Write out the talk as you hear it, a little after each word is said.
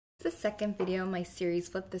the second video in my series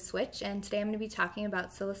Flip the Switch, and today I'm going to be talking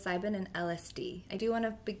about psilocybin and LSD. I do want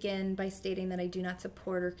to begin by stating that I do not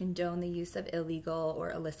support or condone the use of illegal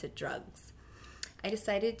or illicit drugs. I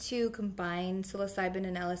decided to combine psilocybin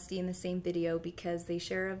and LSD in the same video because they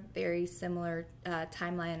share a very similar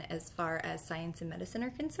timeline as far as science and medicine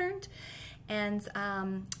are concerned. And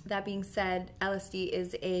that being said, LSD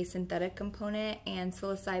is a synthetic component and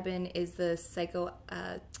psilocybin is the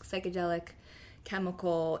psychedelic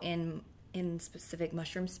chemical in specific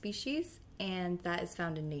mushroom species, and that is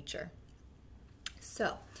found in nature.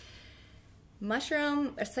 So,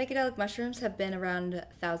 psychedelic mushrooms have been around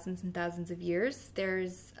thousands and thousands of years.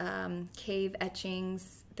 There's cave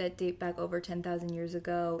etchings that date back over 10,000 years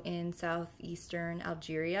ago in southeastern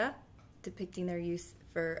Algeria, depicting their use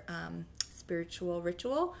for spiritual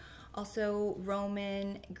ritual. Also,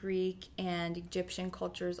 Roman, Greek, and Egyptian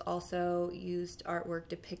cultures also used artwork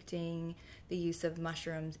depicting the use of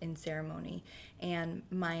mushrooms in ceremony, and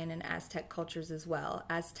Mayan and Aztec cultures as well.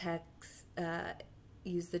 Aztecs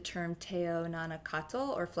use the term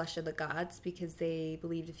Teonanacatl, or flesh of the gods, because they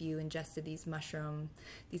believed if you ingested these mushrooms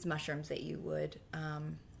that you would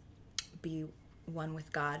be one with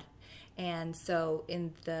God. And so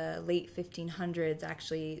in the late 1500s,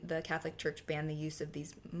 actually, the Catholic Church banned the use of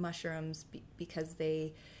these mushrooms because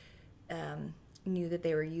they knew that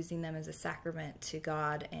they were using them as a sacrament to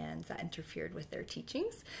God, and that interfered with their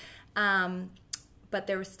teachings. But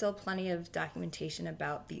there was still plenty of documentation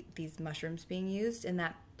about these mushrooms being used, and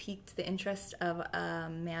that piqued the interest of a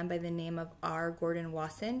man by the name of R. Gordon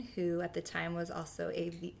Wasson, who at the time was also a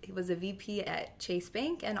VP at Chase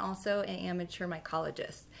Bank and also an amateur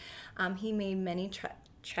mycologist. He made many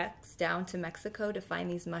treks down to Mexico to find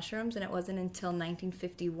these mushrooms, and it wasn't until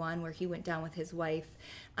 1951 where he went down with his wife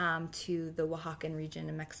to the Oaxacan region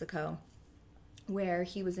in Mexico, where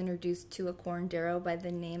he was introduced to a curandero by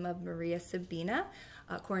the name of Maria Sabina.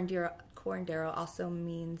 Curandero also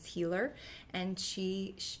means healer, and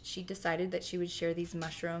she decided that she would share these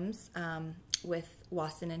mushrooms with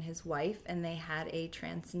Wasson and his wife, and they had a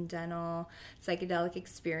transcendental psychedelic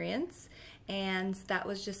experience, and that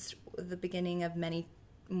was just the beginning of many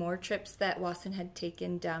more trips that Wasson had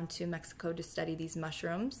taken down to Mexico to study these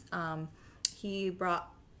mushrooms. He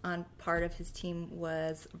brought on part of his team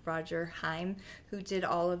was Roger Heim, who did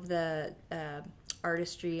all of the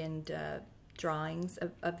artistry and drawings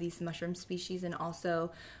of these mushroom species, and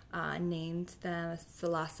also named them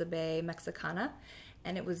Psilocybe mexicana.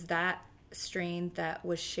 And it was that strain that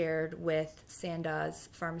was shared with Sandoz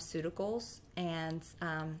Pharmaceuticals, and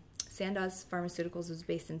Sandoz Pharmaceuticals was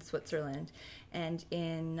based in Switzerland. And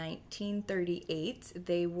in 1938,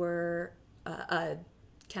 they were a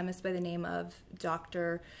chemist by the name of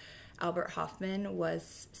Dr. Albert Hofmann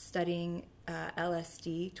was studying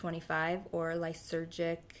LSD 25, or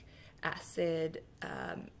lysergic acid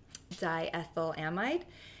diethylamide,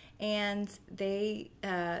 and they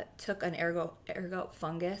took an ergot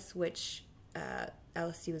fungus, which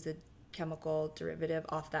LSD was a chemical derivative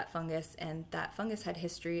off that fungus, and that fungus had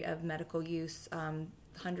history of medical use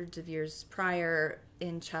hundreds of years prior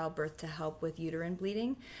in childbirth to help with uterine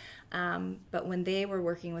bleeding. But when they were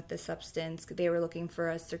working with this substance, they were looking for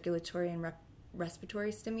a circulatory and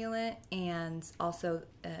respiratory stimulant, and also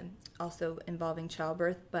involving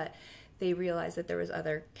childbirth, but they realized that there was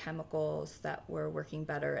other chemicals that were working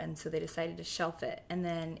better, and so they decided to shelf it. And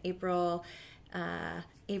then April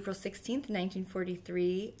 16th,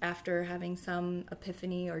 1943, after having some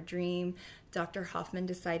epiphany or dream, Dr. Hoffman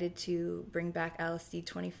decided to bring back LSD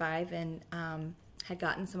 25, and had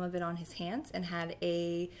gotten some of it on his hands and had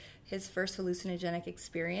his first hallucinogenic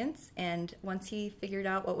experience. And once he figured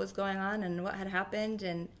out what was going on and what had happened,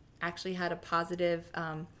 and actually had a positive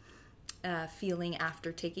feeling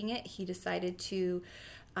after taking it, he decided to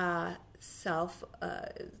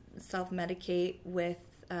self-medicate with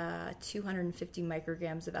 250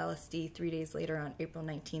 micrograms of LSD 3 days later on April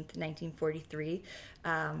 19th, 1943,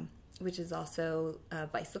 which is also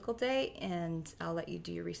Bicycle Day, and I'll let you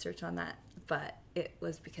do your research on that. But it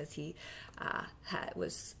was because he had a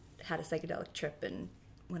psychedelic trip and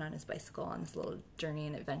went on his bicycle on this little journey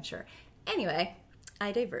and adventure. Anyway,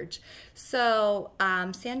 I diverge. So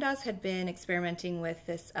Sandoz had been experimenting with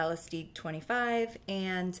this LSD 25,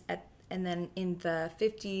 and then in the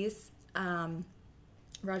 50s,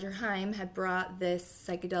 Roger Heim had brought this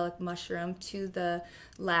psychedelic mushroom to the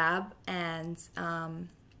lab, and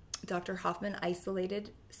Dr. Hoffman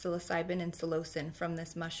isolated psilocybin and psilocin from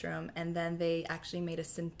this mushroom, and then they actually made a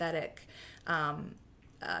synthetic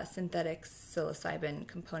psilocybin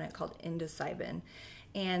component called indocybin.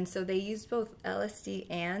 And so they used both LSD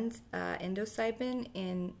and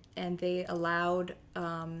psilocybin and they allowed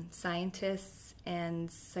scientists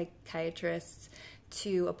and psychiatrists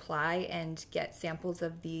to apply and get samples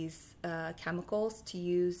of these chemicals to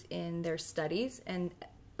use in their studies. And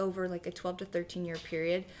over like a 12 to 13 year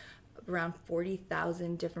period, around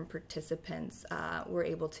 40,000 different participants were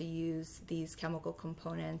able to use these chemical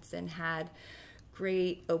components and had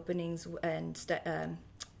great openings and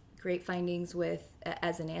great findings with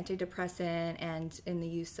as an antidepressant and in the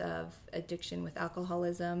use of addiction with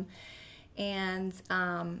alcoholism. And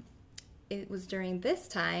it was during this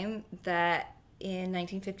time that in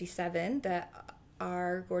 1957 that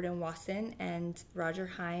R. Gordon Wasson and Roger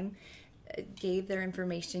Heim gave their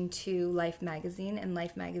information to Life magazine, and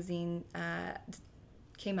Life magazine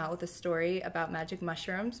came out with a story about magic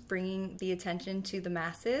mushrooms, bringing the attention to the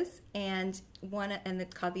masses, and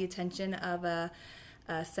it caught the attention of a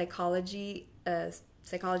psychology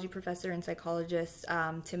professor and psychologist,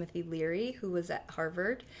 Timothy Leary, who was at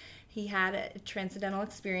Harvard. He had a transcendental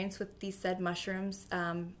experience with these said mushrooms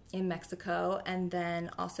in Mexico, and then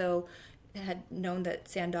also had known that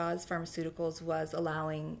Sandoz Pharmaceuticals was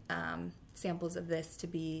allowing samples of this to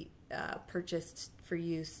be purchased for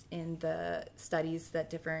use in the studies that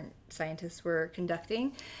different scientists were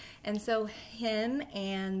conducting. And so him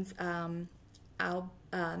and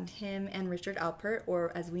Richard Alpert,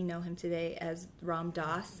 or as we know him today as Ram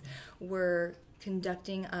Dass, were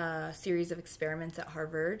conducting a series of experiments at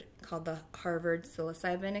Harvard called the Harvard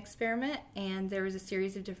Psilocybin experiment. And there was a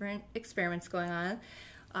series of different experiments going on.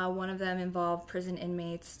 One of them involved prison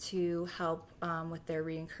inmates to help with their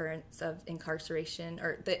reoccurrence of incarceration,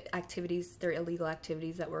 or their illegal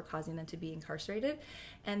activities that were causing them to be incarcerated.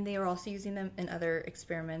 And they were also using them in other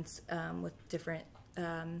experiments with different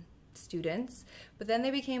students. But then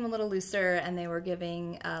they became a little looser, and they were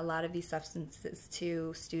giving a lot of these substances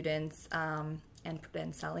to students and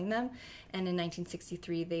selling them. And in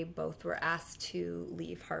 1963, they both were asked to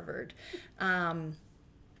leave Harvard.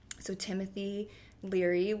 So Timothy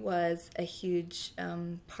Leary was a huge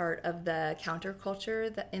part of the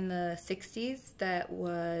counterculture that in the 60s that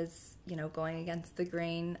was, going against the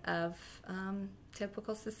grain of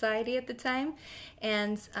typical society at the time.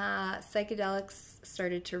 And psychedelics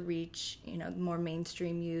started to reach, more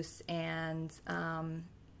mainstream use, and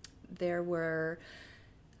there were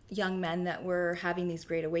young men that were having these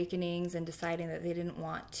great awakenings and deciding that they didn't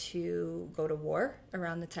want to go to war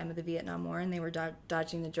around the time of the Vietnam War, and they were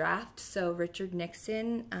dodging the draft. So Richard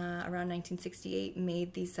Nixon, around 1968,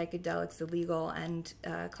 made these psychedelics illegal and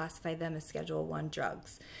classified them as Schedule I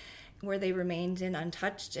drugs, where they remained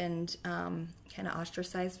untouched and kind of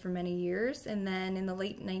ostracized for many years. And then in the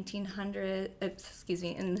late 1900s,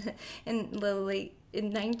 in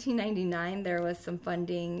 1999, there was some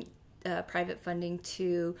funding, private funding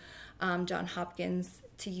to John Hopkins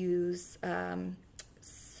to use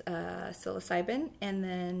psilocybin, and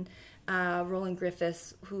then Roland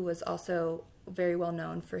Griffiths, who was also very well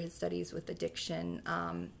known for his studies with addiction,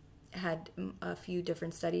 had a few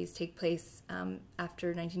different studies take place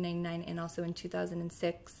after 1999 and also in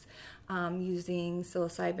 2006 using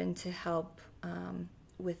psilocybin to help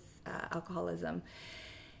with alcoholism.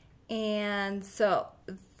 And so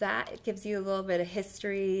that gives you a little bit of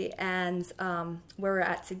history, and where we're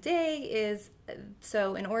at today is,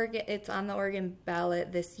 so in Oregon, it's on the Oregon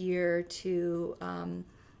ballot this year to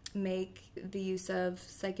make the use of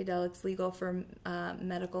psychedelics legal for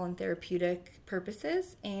medical and therapeutic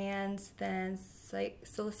purposes, and then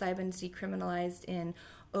psilocybin is decriminalized in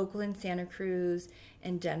Oakland, Santa Cruz,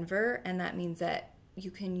 and Denver, and that means that you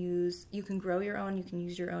can grow your own, you can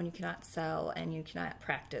use your own, you cannot sell, and you cannot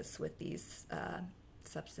practice with these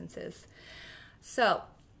substances. So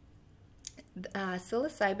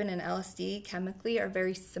psilocybin and LSD chemically are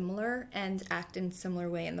very similar and act in a similar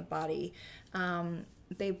way in the body.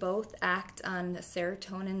 They both act on a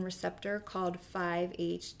serotonin receptor called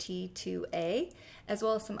 5-HT2A, as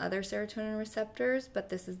well as some other serotonin receptors, but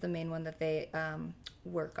this is the main one that they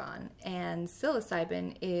work on. And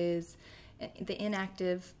psilocybin is the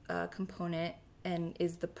inactive component and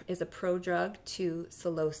is a prodrug to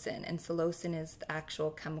psilocin, and psilocin is the actual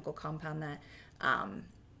chemical compound that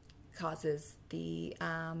causes the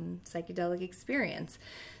psychedelic experience.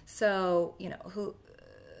 So,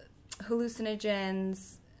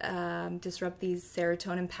 hallucinogens disrupt these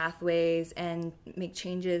serotonin pathways and make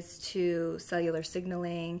changes to cellular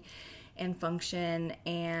signaling and function,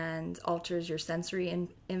 and alters your sensory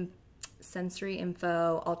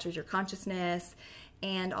info, alters your consciousness,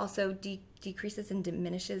 and also decreases and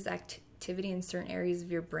diminishes activity in certain areas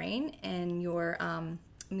of your brain and your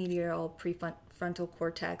medial frontal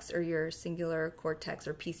cortex or your singular cortex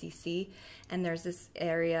or PCC. And there's this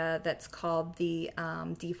area that's called the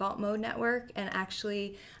default mode network. And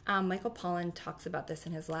actually, Michael Pollan talks about this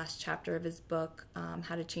in his last chapter of his book,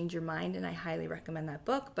 How to Change Your Mind. And I highly recommend that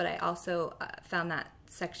book. But I also found that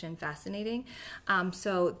section fascinating.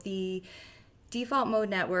 So the default mode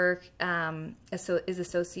network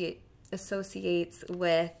associates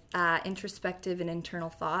with introspective and internal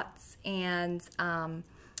thoughts, and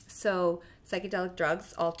so psychedelic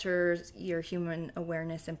drugs alters your human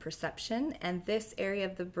awareness and perception, and this area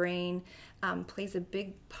of the brain plays a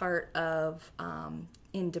big part of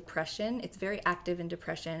in depression. It's very active in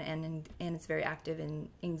depression, and it's very active in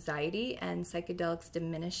anxiety, and psychedelics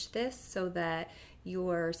diminish this so that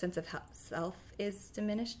your sense of self is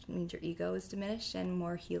diminished. It means your ego is diminished, and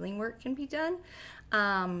more healing work can be done.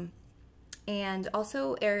 And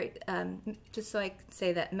also, just so I can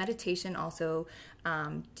say that meditation also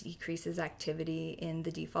decreases activity in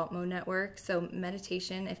the default mode network. So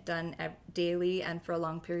meditation, if done daily and for a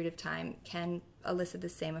long period of time, can elicit the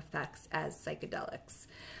same effects as psychedelics.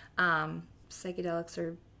 Psychedelics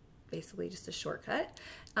are basically just a shortcut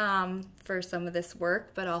for some of this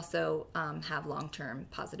work, but also have long-term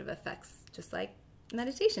positive effects, just like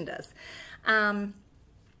meditation does.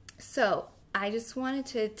 So I just wanted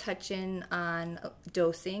to touch in on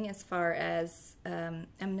dosing as far as, I'm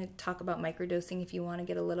going to talk about microdosing. If you want to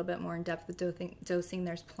get a little bit more in depth with dosing,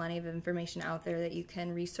 there's plenty of information out there that you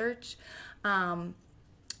can research. And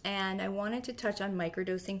I wanted to touch on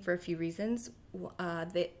microdosing for a few reasons.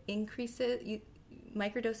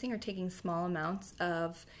 Microdosing or taking small amounts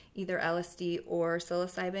of either LSD or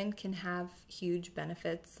psilocybin can have huge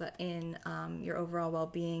benefits in your overall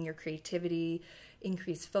well-being, your creativity,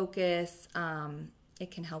 increased focus. It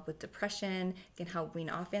can help with depression. It can help wean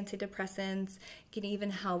off antidepressants. It can even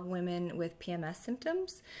help women with PMS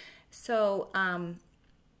symptoms. So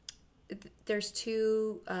there's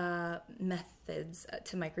two methods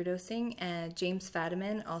to microdosing, and James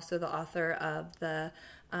Fadiman, also the author of the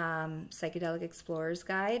Psychedelic Explorer's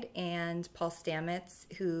Guide, and Paul Stamets,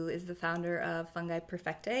 who is the founder of Fungi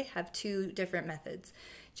Perfecti, have two different methods.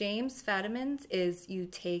 James Fadiman's is you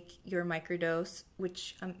take your microdose,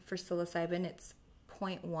 which for psilocybin it's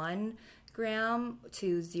 0.1 gram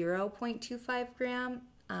to 0.25 gram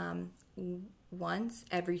once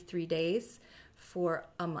every 3 days for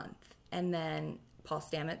a month. And then Paul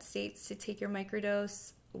Stamets states to take your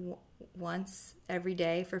microdose once every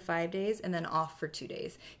day for 5 days and then off for 2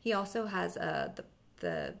 days. He also has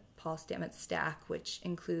the Paul Stamets stack, which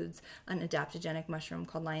includes an adaptogenic mushroom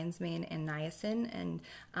called lion's mane and niacin, and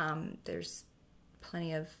there's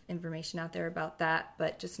plenty of information out there about that,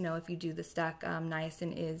 but just know if you do the stack,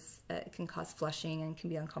 niacin it can cause flushing and can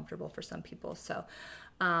be uncomfortable for some people. So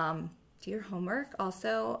do your homework.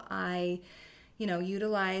 Also, I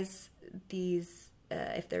utilize these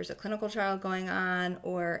if there's a clinical trial going on,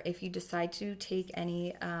 or if you decide to take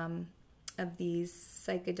any of these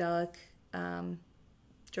psychedelic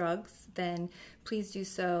drugs, then please do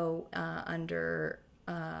so under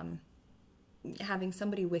having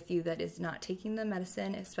somebody with you that is not taking the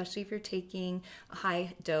medicine, especially if you're taking a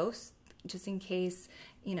high dose, just in case,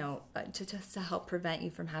 just to help prevent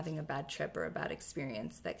you from having a bad trip or a bad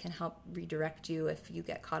experience. That can help redirect you if you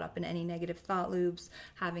get caught up in any negative thought loops,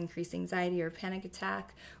 have increased anxiety or panic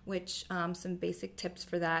attack, which some basic tips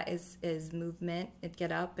for that is movement.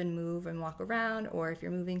 Get up and move and walk around, or if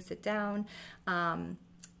you're moving, sit down.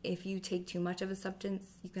 If you take too much of a substance,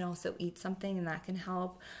 you can also eat something, and that can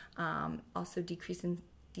help. Also decreasing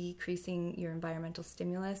your environmental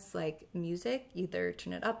stimulus, like music. Either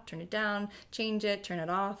turn it up, turn it down, change it, turn it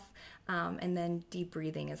off. And then deep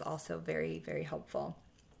breathing is also very, very helpful.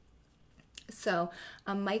 So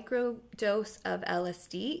a microdose of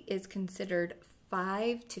LSD is considered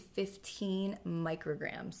 5 to 15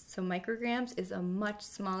 micrograms. So micrograms is a much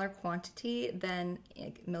smaller quantity than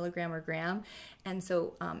milligram or gram. And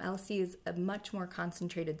so LSD is a much more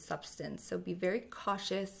concentrated substance. So be very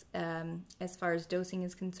cautious as far as dosing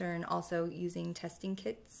is concerned. Also using testing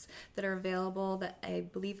kits that are available. That I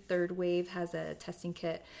believe Third Wave has a testing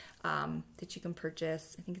kit that you can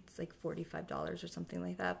purchase. I think it's like $45 or something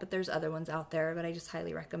like that. But there's other ones out there. But I just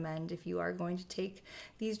highly recommend, if you are going to take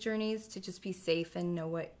these journeys, to just be safe and know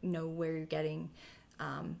where you're getting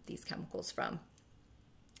these chemicals from,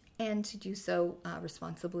 and to do so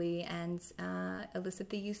responsibly, and elicit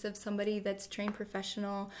the use of somebody that's trained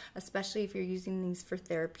professional, especially if you're using these for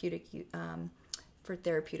therapeutic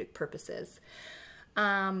purposes.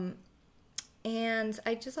 And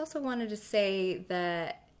I just also wanted to say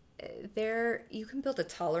that there you can build a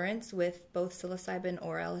tolerance with both psilocybin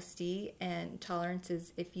or LSD, and tolerance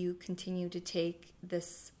is if you continue to take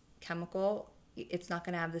this chemical, it's not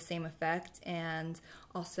going to have the same effect, and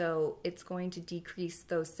also it's going to decrease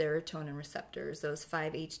those serotonin receptors, those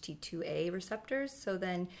 5-HT2A receptors. So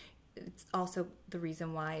then it's also the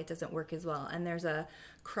reason why it doesn't work as well. And there's a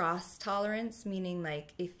cross tolerance, meaning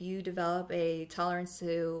like if you develop a tolerance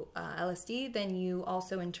to LSD, then you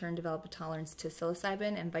also in turn develop a tolerance to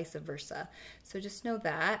psilocybin and vice versa. So just know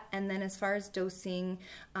that. And then as far as dosing,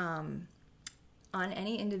 on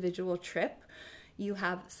any individual trip, you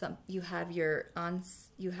have your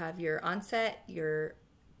onset, your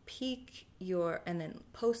peak, and then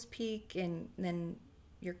post peak, and then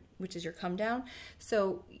which is your come down.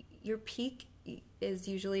 So your peak is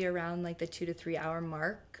usually around like the 2 to 3 hour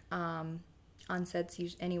mark. Onset's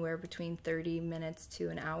usually anywhere between 30 minutes to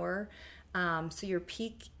an hour. So your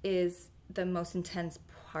peak is the most intense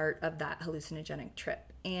part of that hallucinogenic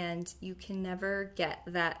trip, and you can never get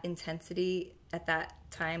that intensity at that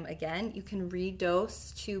time again. You can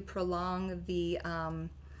redose to prolong the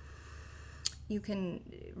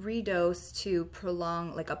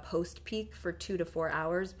like a post peak for 2 to 4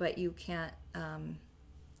 hours, but you can't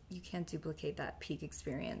duplicate that peak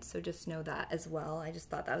experience. So just know that as well. I just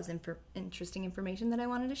thought that was interesting information that I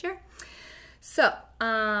wanted to share. So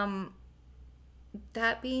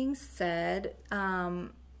that being said,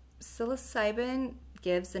 psilocybin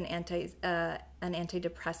gives an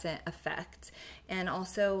antidepressant effect, and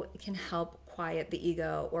also can help quiet the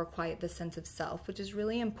ego or quiet the sense of self, which is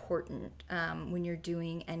really important when you're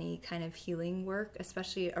doing any kind of healing work,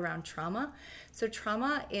 especially around trauma. So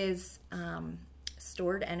trauma is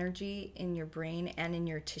stored energy in your brain and in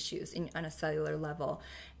your tissues on a cellular level.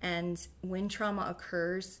 And when trauma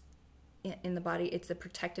occurs in the body, it's a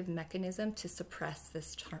protective mechanism to suppress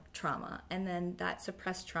this trauma. And then that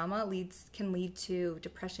suppressed trauma can lead to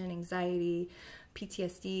depression, anxiety,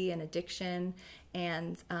 PTSD, and addiction.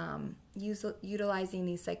 And utilizing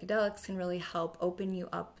these psychedelics can really help open you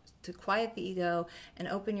up to quiet the ego and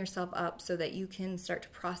open yourself up so that you can start to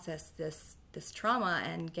process this trauma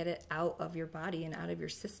and get it out of your body and out of your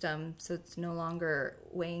system, so it's no longer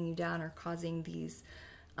weighing you down or causing these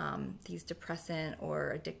depressant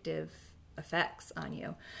or addictive effects on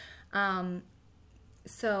you.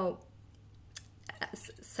 So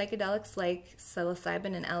psychedelics like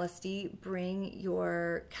psilocybin and LSD bring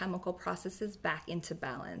your chemical processes back into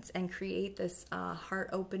balance and create this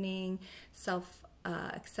heart-opening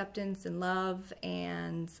self-acceptance and love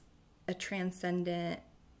and a transcendent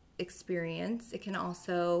experience. It can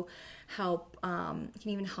also help, it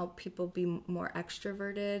can even help people be more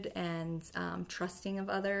extroverted and trusting of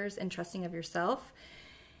others and trusting of yourself.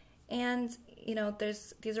 And, you know,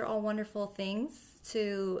 these are all wonderful things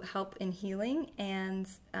to help in healing and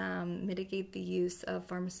mitigate the use of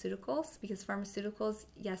pharmaceuticals, because pharmaceuticals,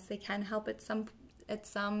 yes, they can help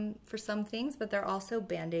for some things, but they're also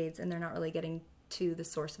band-aids, and they're not really getting to the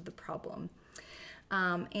source of the problem.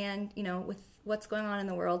 And, you know, with what's going on in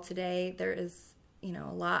the world today, there is, you know,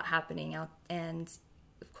 a lot happening out, and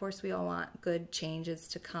of course we all want good changes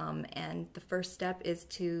to come, and the first step is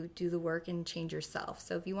to do the work and change yourself.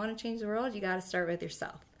 So if you want to change the world, you got to start with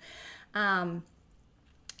yourself. And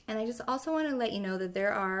I just also want to let you know that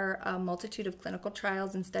there are a multitude of clinical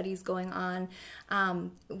trials and studies going on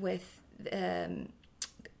with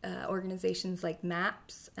organizations like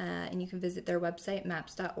MAPS, and you can visit their website,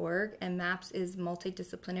 maps.org, and MAPS is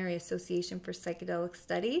Multidisciplinary Association for Psychedelic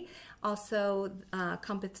Study. Also,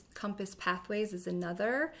 Compass Pathways is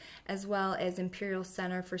another, as well as Imperial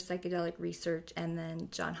Center for Psychedelic Research, and then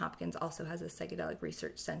Johns Hopkins also has a Psychedelic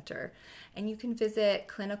Research Center. And you can visit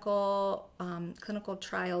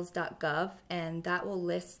clinicaltrials.gov, and that will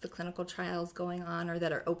list the clinical trials going on or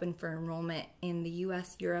that are open for enrollment in the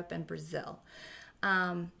US, Europe, and Brazil.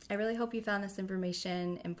 I really hope you found this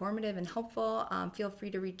information informative and helpful. Feel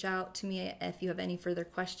free to reach out to me if you have any further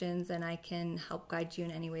questions, and I can help guide you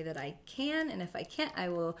in any way that I can. And if I can't, I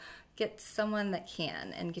will get someone that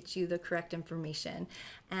can and get you the correct information.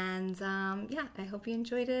 And yeah, I hope you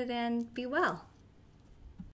enjoyed it, and be well.